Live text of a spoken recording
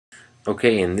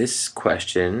Okay, in this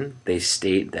question, they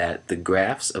state that the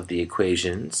graphs of the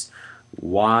equations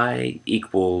y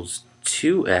equals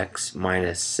 2x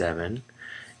minus 7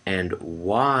 and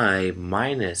y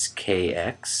minus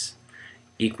kx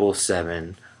equals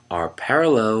 7 are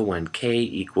parallel when k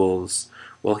equals,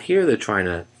 well, here they're trying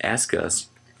to ask us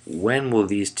when will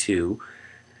these two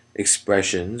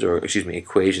expressions, or excuse me,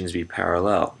 equations be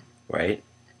parallel, right?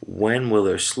 When will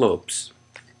their slopes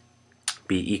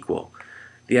be equal?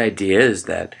 The idea is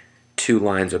that two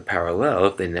lines are parallel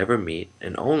if they never meet,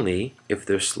 and only if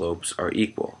their slopes are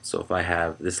equal. So if I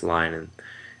have this line and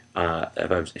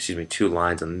if I have, excuse me, two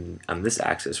lines on this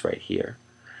axis right here,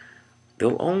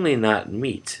 they'll only not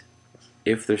meet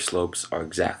if their slopes are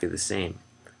exactly the same,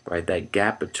 right? That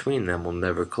gap between them will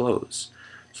never close.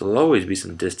 So there'll always be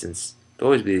some distance,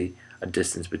 there'll always be a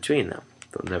distance between them.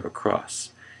 They'll never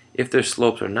cross. If their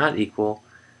slopes are not equal,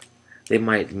 they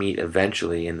might meet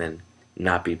eventually and then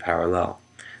not be parallel.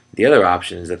 The other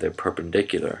option is that they're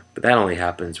perpendicular, but that only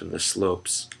happens when the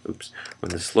slopes,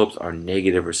 are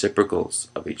negative reciprocals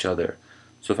of each other.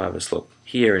 So if I have a slope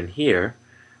here and here,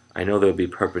 I know they'll be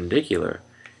perpendicular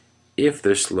if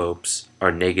their slopes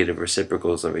are negative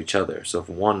reciprocals of each other. So if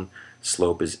one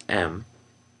slope is m,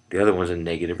 the other one's a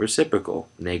negative reciprocal,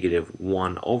 negative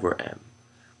 1 over m,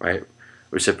 right?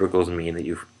 Reciprocals mean that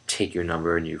you take your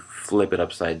number and you flip it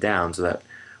upside down so that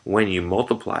when you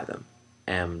multiply them,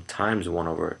 m times 1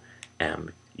 over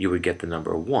m, you would get the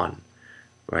number 1,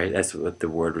 right? That's what the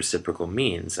word reciprocal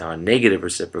means. Now, a negative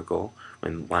reciprocal,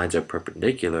 when lines are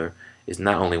perpendicular, is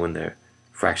not only when their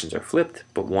fractions are flipped,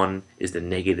 but one is the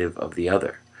negative of the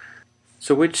other.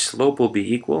 So which slope will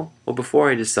be equal? Well, before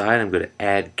I decide, I'm going to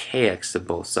add kx to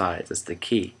both sides. That's the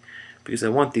key, because I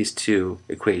want these two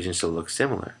equations to look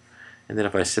similar. And then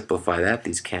if I simplify that,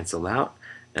 these cancel out,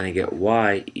 and I get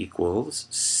y equals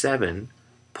 7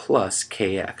 plus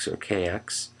kx, or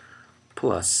kx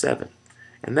plus 7.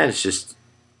 And that is just,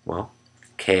 well,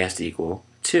 k has to equal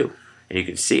 2. And you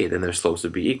can see then their slopes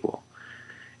would be equal.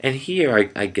 And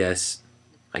here, I guess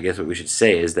what we should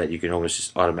say is that you can almost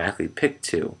just automatically pick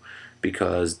 2,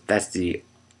 because that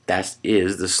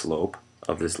is the slope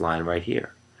of this line right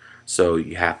here. So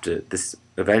you have to, this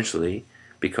eventually,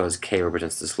 because k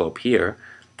represents the slope here,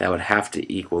 that would have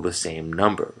to equal the same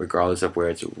number, regardless of where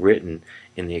it's written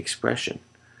in the expression,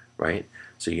 right?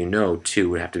 So you know 2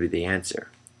 would have to be the answer.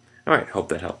 All right, hope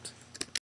that helped.